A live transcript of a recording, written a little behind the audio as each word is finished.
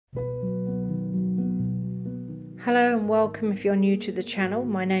Hello and welcome if you're new to the channel.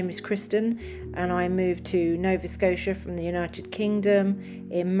 My name is Kristen and I moved to Nova Scotia from the United Kingdom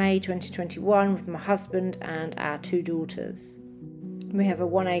in May 2021 with my husband and our 2 daughters. We have a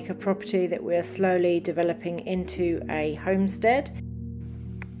 1 acre property that we are slowly developing into a homestead.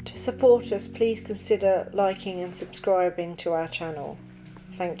 To support us, please consider liking and subscribing to our channel.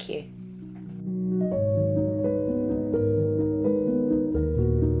 Thank you.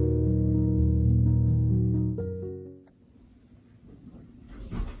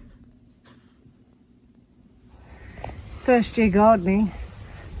 First year gardening,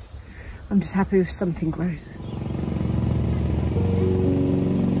 I'm just happy if something grows.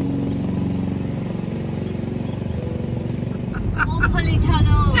 More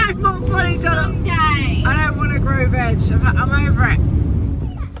polytunnel! No more polytunnel! Someday! I don't want to grow veg, I'm over it.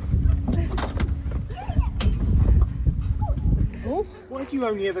 Why do you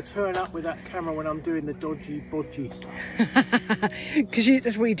only ever turn up with that camera when I'm doing the dodgy, bodgy stuff? Because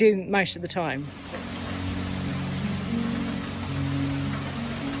that's what you do most of the time.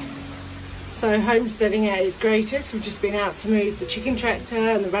 So homesteading at its greatest, we've just been out to move the chicken tractor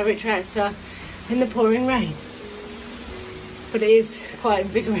and the rabbit tractor in the pouring rain. But it is quite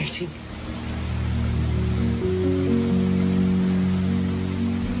invigorating.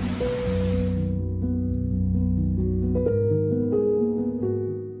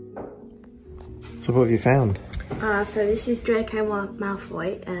 So what have you found? So this is Draco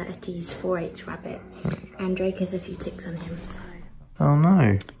Malfoy, Ettie's 4-H rabbit, and Drake has a few ticks on him, so... Oh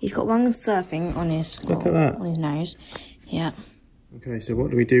no. He's got one surfing on his... Look at that. On his nose. Yeah. Okay, so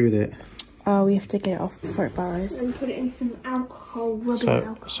what do we do with it? We have to get it off before it burrows. And put it in some alcohol, rubbing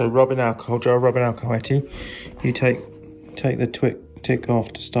alcohol. So rubbing alcohol, jar of rubbing alcohol, Ettie. You take the tick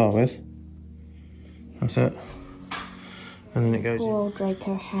off to start with. That's it. And then it goes Poor old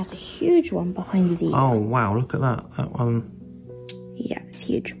Draco has a huge one behind his ear. Oh wow, look at that. That one. Yeah, it's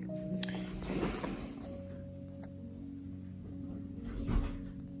huge.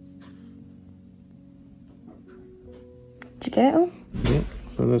 Did you get it all? Yeah,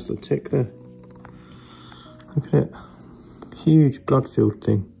 so there's the tick there. Look at it. Huge blood-filled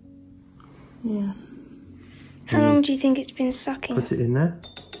thing. Yeah. How long do you think it's been sucking? Put it in there.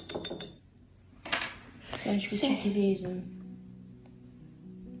 So should we check his ears and...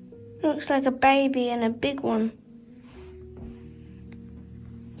 Looks like a baby and a big one.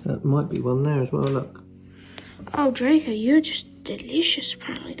 That might be one there as well, look. Oh, Draco, you're just delicious,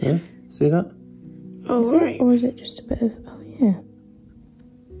 apparently. Yeah, see that? Oh, right. Or is it just a bit of... Oh, yeah.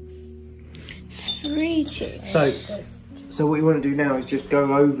 3 ticks. So what you want to do now is just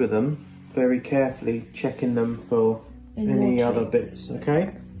go over them very carefully, checking them for any other bits,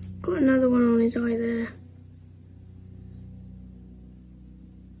 okay? Got another one on his eye there.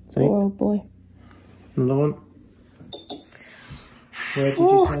 Poor old boy. Another one. Where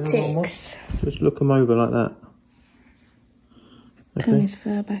 4 did you say one ticks. Just look them over like that. Okay. Turn his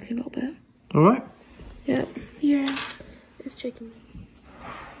fur back a little bit. All right. Yep. Yeah. Let's check him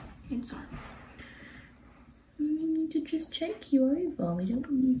inside. We need to just check you over. We don't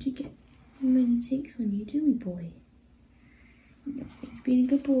want you to get many ticks on you, do we, boy? You've been a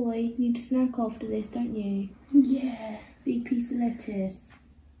good boy. You need to snack after this, don't you? Yeah. Big piece of lettuce.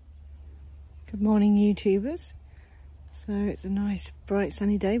 Good morning, YouTubers. So it's a nice bright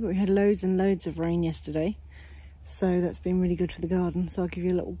sunny day, but we had loads and loads of rain yesterday. So that's been really good for the garden. So I'll give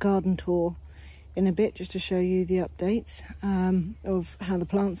you a little garden tour in a bit just to show you the updates of how the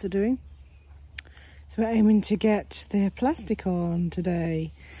plants are doing. So we're aiming to get the plastic on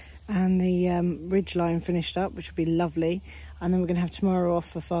today and the ridge line finished up, which will be lovely. And then we're going to have tomorrow off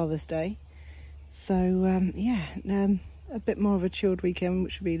for Father's Day. So yeah, a bit more of a chilled weekend,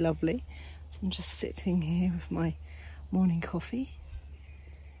 which will be lovely. So I'm just sitting here with my morning coffee,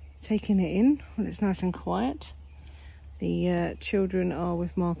 taking it in when it's nice and quiet. The children are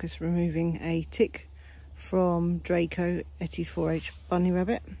with Marcus removing a tick from Draco, Ettie's 4-H bunny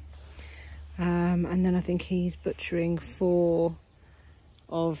rabbit. And then I think he's butchering 4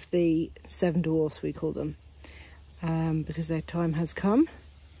 of the 7 dwarfs, we call them, because their time has come.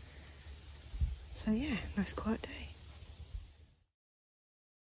 So yeah, nice quiet day.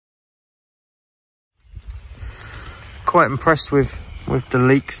 Quite impressed with the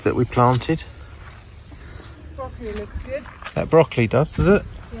leeks that we planted. Broccoli looks good. That broccoli does it?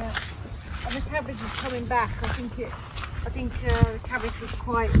 Yeah, and the cabbage is coming back. I think the cabbage was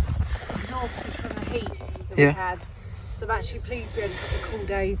quite exhausted from the heat that we had. So I'm actually pleased we had a couple of cool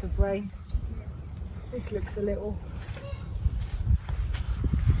days of rain. This looks a little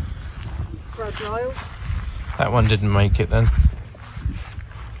fragile. That one didn't make it then.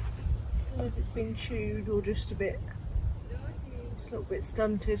 know if it's been chewed or just a little bit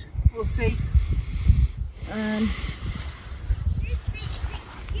stunted. We'll see.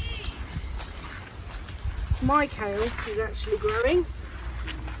 My kale is actually growing.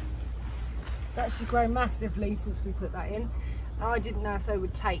 It's actually grown massively since we put that in. I didn't know if they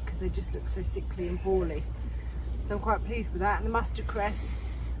would take because they just look so sickly and poorly. So I'm quite pleased with that. And the mustard cress,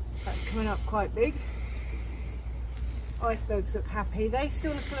 that's coming up quite big. Icebergs look happy. They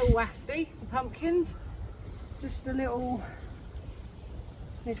still look a little wafty, the pumpkins. Just a little,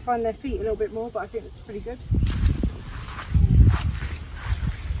 need to find their feet a little bit more, but I think it's pretty good.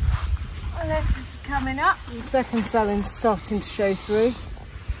 My lettuce is coming up. And the second sowing's starting to show through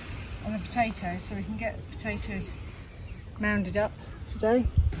on the potatoes, so we can get potatoes mounded up today.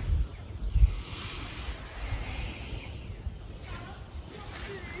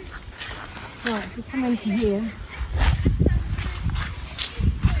 Right, if we come into here,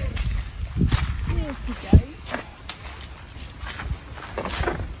 here we go.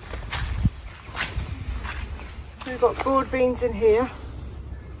 We've got broad beans in here,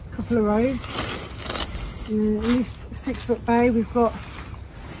 a couple of rows, and then in this 6-foot bay we've got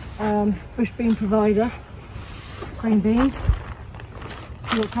bush bean provider, green beans.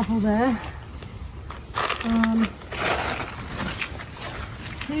 We've got a couple there.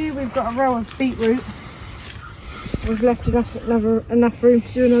 Here we've got a row of beetroot. We've left enough room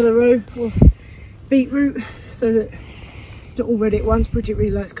to do another row of beetroot so that it's not all ready at once. Bridget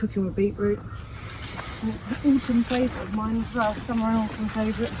really likes cooking with beetroot. And it's an autumn favourite of mine as well, summer and autumn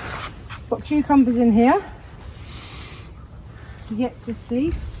favourite. Got cucumbers in here, yet to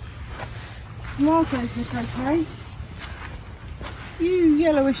see. Tomatoes look okay. Few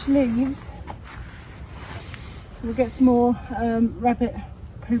yellowish leaves. We'll get some more rabbit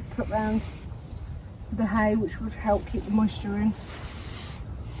poop put round the hay, which would help keep the moisture in.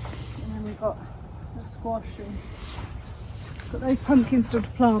 And then we've got the squash and got those pumpkins still to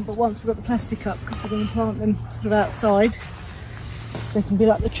plant, but once we've got the plastic up, because we're going to plant them sort of outside so they can be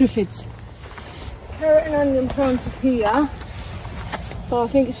like the triffids. Carrot and onion planted here, but I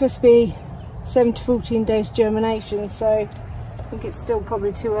think it's supposed to be 7 to 14 days germination, so I think it's still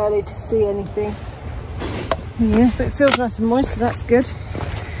probably too early to see anything. Yeah, but it feels nice and moist, so that's good.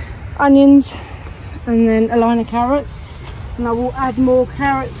 Onions, and then a line of carrots, and I will add more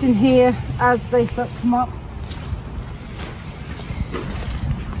carrots in here as they start to come up.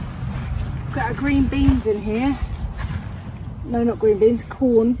 Got our green beans in here. No, not green beans,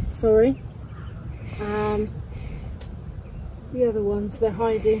 corn, sorry. The other ones, they're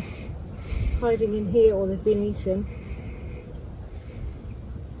hiding in here, or they've been eaten.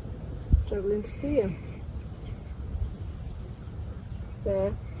 Struggling to see them.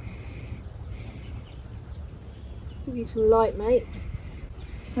 There. Give you some light, mate.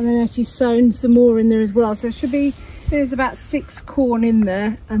 And then Ettie's sown some more in there as well. So there's about 6 corn in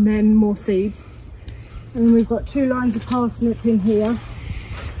there, and then more seeds. And then we've got 2 lines of parsnip in here.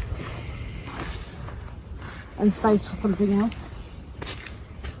 And space for something else.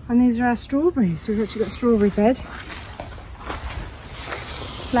 And these are our strawberries. So we've actually got a strawberry bed.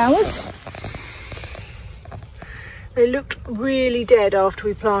 Flowers. They looked really dead after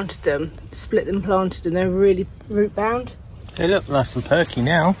we planted them, split them, planted them. They were really root bound. They look nice and perky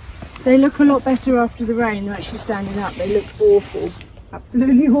now. They look a lot better after the rain. They're actually standing up. They looked awful,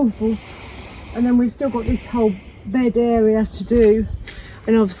 absolutely awful. And then we've still got this whole bed area to do.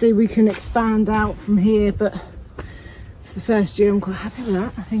 And obviously we can expand out from here, but for the first year I'm quite happy with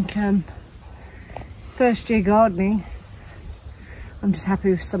that. I think first year gardening, I'm just happy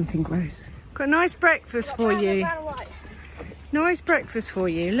with something grows. Got a nice breakfast for you. Nice breakfast for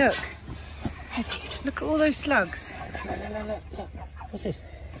you. Look. Look at all those slugs. Look. What's this?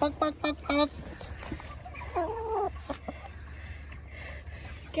 Bug.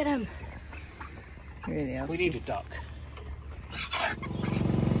 Get him. Really else. We need a duck.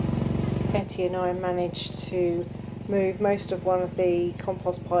 Ettie and I managed to move most of one of the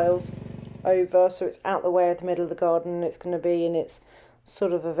compost piles over, so it's out the way of the middle of the garden. It's going to be in its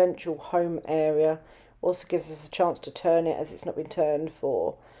sort of eventual home area. Also gives us a chance to turn it, as it's not been turned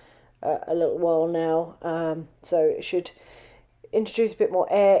for a little while now, so it should introduce a bit more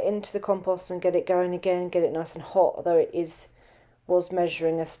air into the compost and get it going again, get it nice and hot, although it was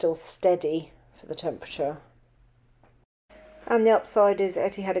measuring as still steady for the temperature. And the upside is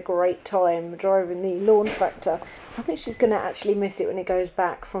Ettie had a great time driving the lawn tractor. I think she's going to actually miss it when it goes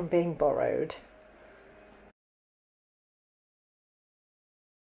back from being borrowed.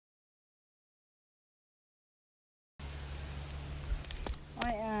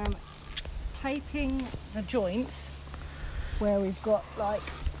 I am taping the joints where we've got like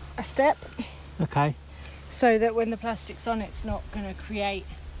a step. Okay. So that when the plastic's on, it's not going to create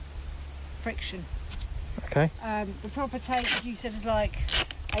friction. Okay. The proper tape you said is like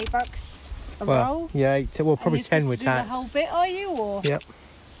 $8 a Well, roll. yeah, 8, well, probably 10 with tax. The whole bit, are you? Or Yep.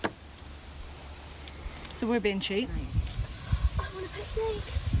 so we're being cheap. I want a pet snake.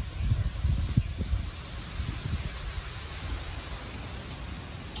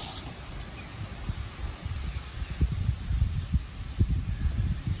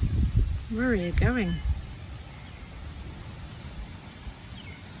 Where are you going?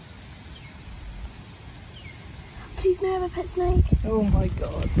 Please, may I have a pet snake? Oh my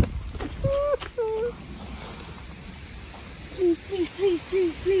god. Please, please, please,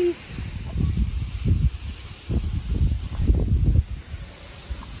 please, please.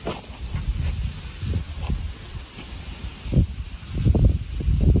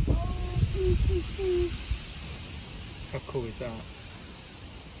 Oh, please, please, please. How cool is that?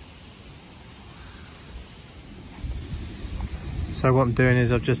 So what I'm doing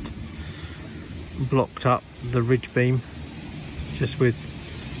is I've just blocked up the ridge beam just with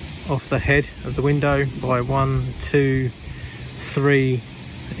off the head of the window by 1, 2, 3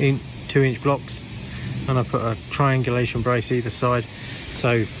 2-inch blocks, and I put a triangulation brace either side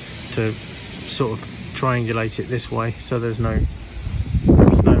so to sort of triangulate it this way so there's no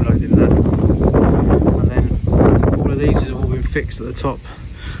snow load in that. And then all of these have all been fixed at the top.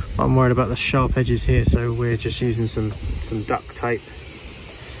 I'm worried about the sharp edges here, so we're just using some duct tape.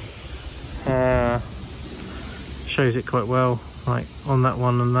 Shows it quite well, like on that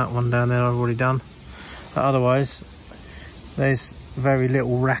one and that one down there I've already done. But otherwise there's very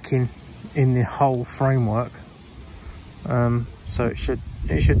little racking in the whole framework, so it should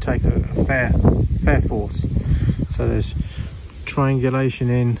take a fair force. So there's triangulation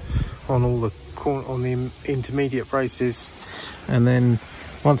in on all the intermediate braces, and then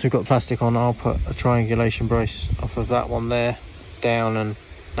once we've got plastic on, I'll put a triangulation brace off of that one there down and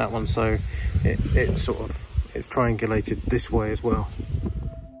that one, so it's triangulated this way as well. So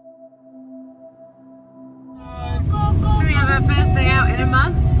we have our first day out in a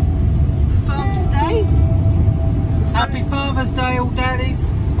month, Father's Day. Happy Father's Day, all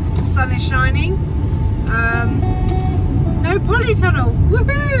daddies. The sun is shining. No Polytunnel,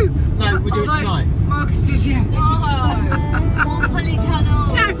 woohoo! No, we do it tonight. Marcus, did you? Oh, more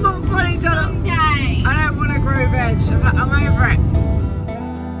Polytunnel. No more Polytunnel. Someday. I don't want to grow veg. I'm over it.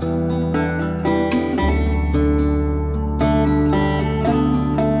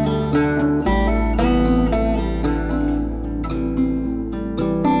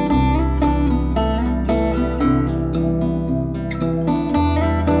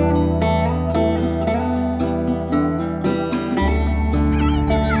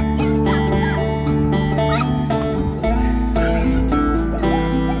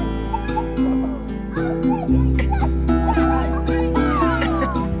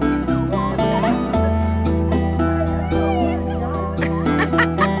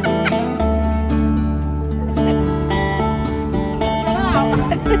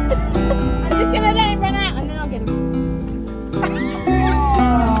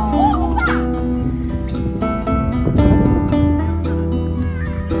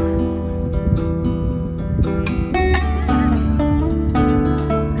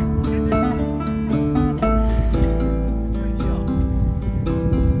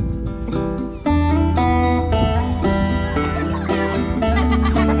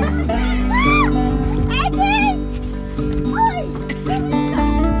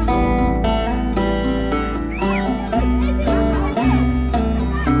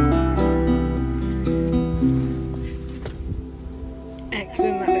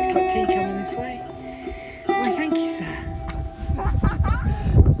 Excellent, that looks like tea coming this way. Why, thank you, sir.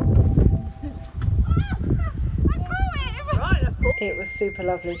 It was super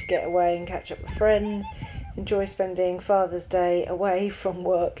lovely to get away and catch up with friends, enjoy spending Father's Day away from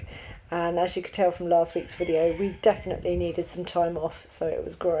work, and as you could tell from last week's video, we definitely needed some time off, so it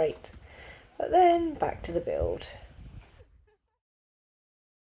was great. But then back to the build.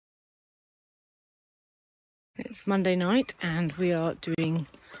 It's Monday night and we are doing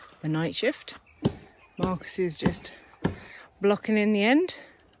the night shift. Marcus is just blocking in the end.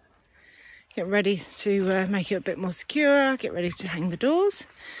 Get ready to make it a bit more secure, get ready to hang the doors.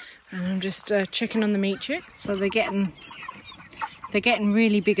 And I'm just checking on the meat chicks. So they're getting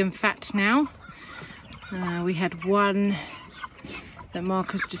really big and fat now. We had one that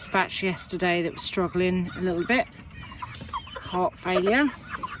Marcus dispatched yesterday that was struggling a little bit. Heart failure,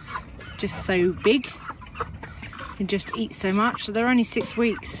 just so big. Can just eat so much. So they're only 6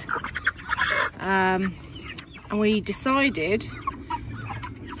 weeks, and we decided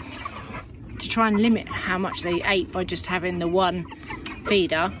to try and limit how much they ate by just having the one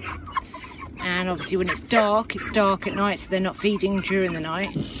feeder. And obviously when it's dark at night, so they're not feeding during the night.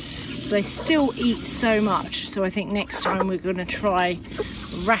 They still eat so much, so I think next time we're going to try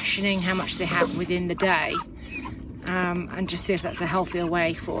rationing how much they have within the day, and just see if that's a healthier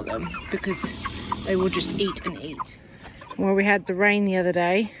way for them, because they will just eat and eat. Where we had the rain the other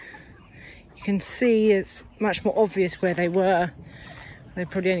day, you can see it's much more obvious where they were. They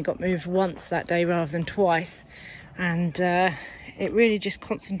probably only got moved once that day rather than twice, and it really just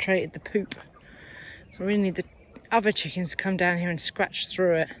concentrated the poop. So we really need the other chickens to come down here and scratch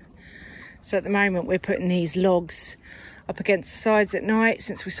through it. So at the moment we're putting these logs up against the sides at night,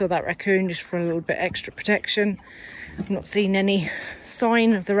 since we saw that raccoon, just for a little bit extra protection. I've not seen any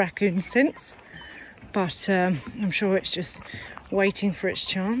sign of the raccoon since, but I'm sure it's just waiting for its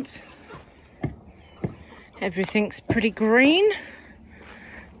chance. Everything's pretty green,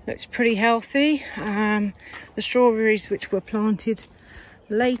 looks pretty healthy. The strawberries, which were planted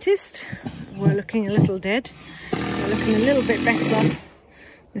latest, were looking a little dead. They're looking a little bit better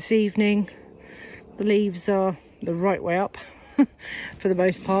this evening. The leaves are the right way up for the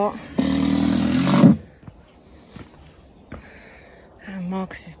most part. And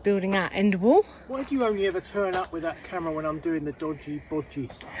Marcus is building our end wall. Why do you only ever turn up with that camera when I'm doing the dodgy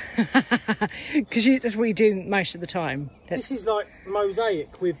bodgy stuff? Because that's what you do most of the time. This is like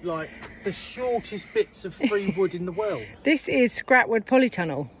mosaic with like the shortest bits of free wood in the world. This is scrapwood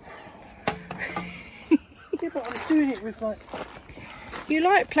polytunnel. Yeah, but I'm doing it with like... You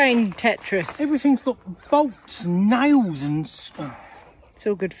like playing Tetris. Everything's got bolts and nails and... It's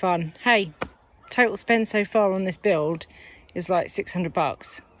all good fun. Hey, total spend so far on this build is like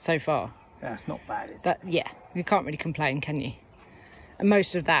 $600 so far. That's not bad, is it? Yeah, you can't really complain, can you? And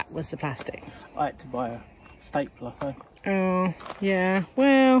most of that was the plastic. I had to buy a stapler though. Oh, yeah.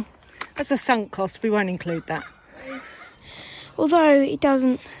 Well, that's a sunk cost. We won't include that. Although it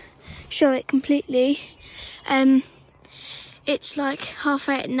doesn't show it completely, it's like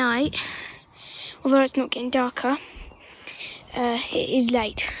 8:30 at night. Although it's not getting darker, it is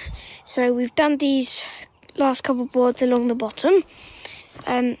late. So we've done these last couple of boards along the bottom,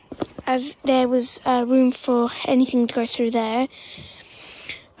 as there was room for anything to go through there.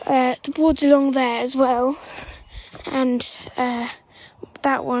 The boards along there as well, and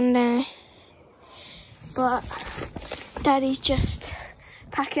that one there. But Daddy's just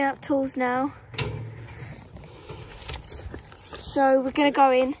packing up tools now. So we're gonna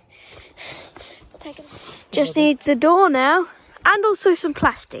go in. Just needs a door now, and also some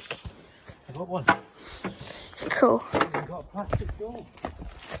plastic. I got one. Cool. I've got a plastic door.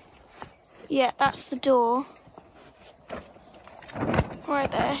 Yeah, that's the door.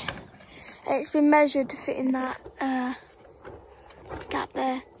 Right there. It's been measured to fit in that gap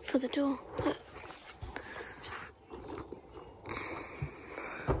there for the door. Look.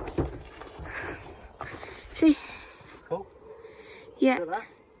 See? Cool. Yeah. Look at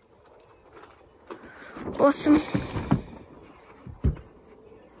that. Awesome.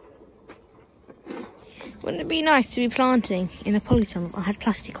 Wouldn't it be nice to be planting in a polytunnel that had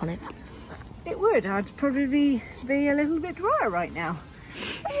plastic on it? It would. I'd probably be a little bit drier right now.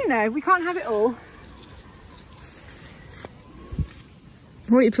 But you know, we can't have it all.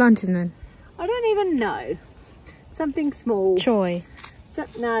 What are you planting then? I don't even know. Something small. Choy.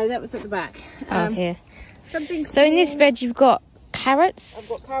 No, that was at the back. Here. Something So in this bed you've got carrots, I've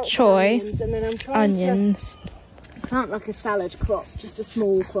got carrots, choy, and onions, and then I'm trying onions. to plant like a salad crop, just a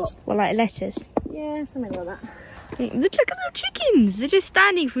small crop. Well, like lettuce. Yeah, something like that. Look at the little chickens. They're just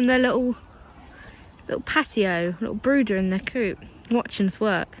standing from their little patio, little brooder in their coop, watching us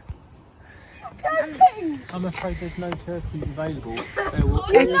work. I'm afraid there's no turkeys available.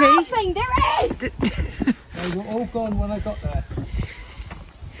 Ettie? Laughing, there is! They were all gone when I got there.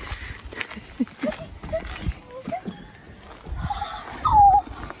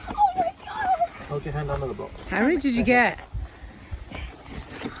 Hold your hand under the box. How many did you get?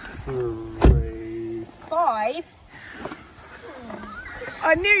 3. 5?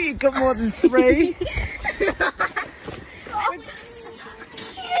 I knew you got more than 3. Oh, so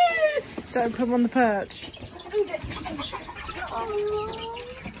cute! Don't put them on the perch. Oh,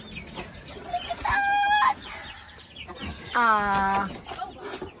 Ah.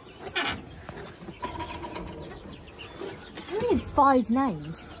 we need 5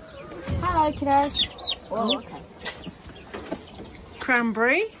 names. Hello, kiddos. Oh, okay.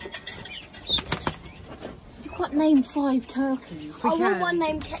 Cranberry. You can't name 5 turkeys. I want one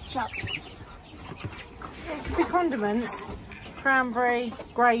named Ketchup. It could be condiments. Cranberry,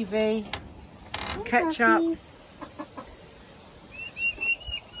 gravy, ketchup. Turkeys.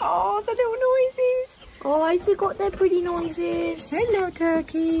 Oh, the little noises. Oh, I forgot their pretty noises. Hello,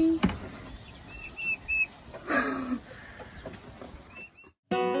 turkey.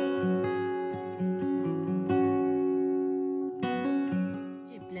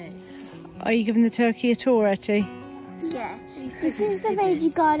 Are you giving the turkey a tour, Ettie? Yeah. This is the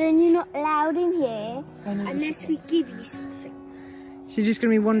veggie garden. You're not allowed in here unless we give you something. So you're just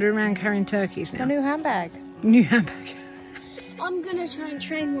going to be wandering around carrying turkeys now? A new handbag. New handbag. I'm going to try and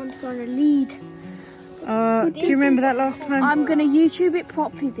train one to go on a lead. Do you remember that last time? I'm going to YouTube it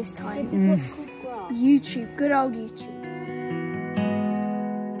properly this time. This is what's called grass. YouTube. Good old YouTube.